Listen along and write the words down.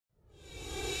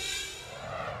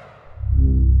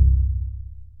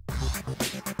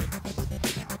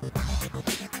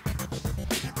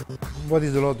What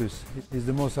is the Lotus? It's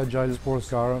the most agile sports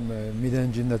car,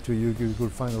 mid-engine that you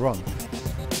could find around.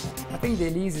 I think the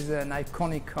Elise is an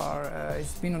iconic car.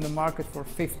 It's been on the market for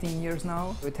 15 years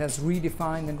now. It has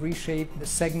redefined and reshaped the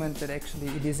segment that actually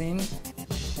it is in,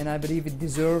 and I believe it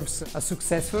deserves a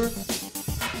successor.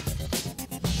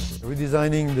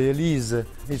 Redesigning the Elise,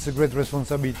 it's a great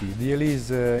responsibility. The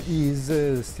Elise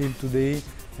is still today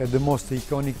the most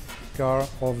iconic car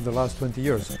of the last 20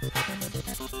 years.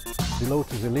 The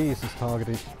Lotus Elise is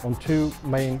targeted on two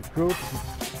main groups.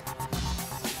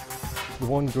 The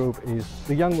one group is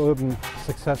the young urban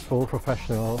successful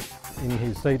professional in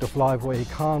his state of life where he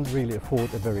can't really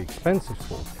afford a very expensive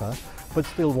sports car but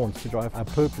still wants to drive a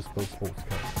purpose-built sports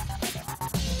car.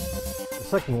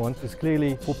 The second one is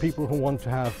clearly for people who want to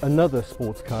have another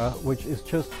sports car which is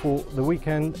just for the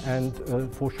weekend and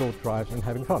for short drives and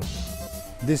having fun.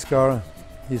 This car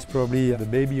is probably the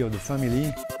baby of the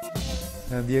family.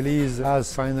 And the Elise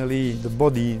has finally the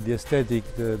body, the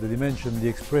aesthetic, the dimension, the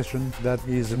expression that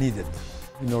is needed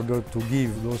in order to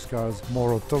give those cars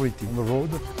more authority on the road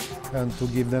and to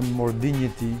give them more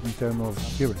dignity in terms of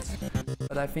appearance.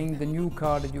 But I think the new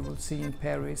car that you will see in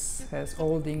Paris has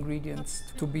all the ingredients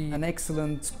to be an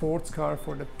excellent sports car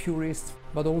for the purists,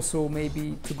 but also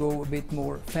maybe to go a bit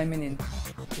more feminine,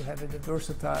 to have a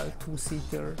versatile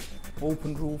two-seater,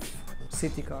 open roof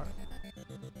city car.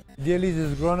 The Elise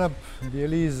is grown up, the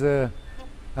Elise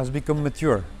has become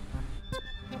mature.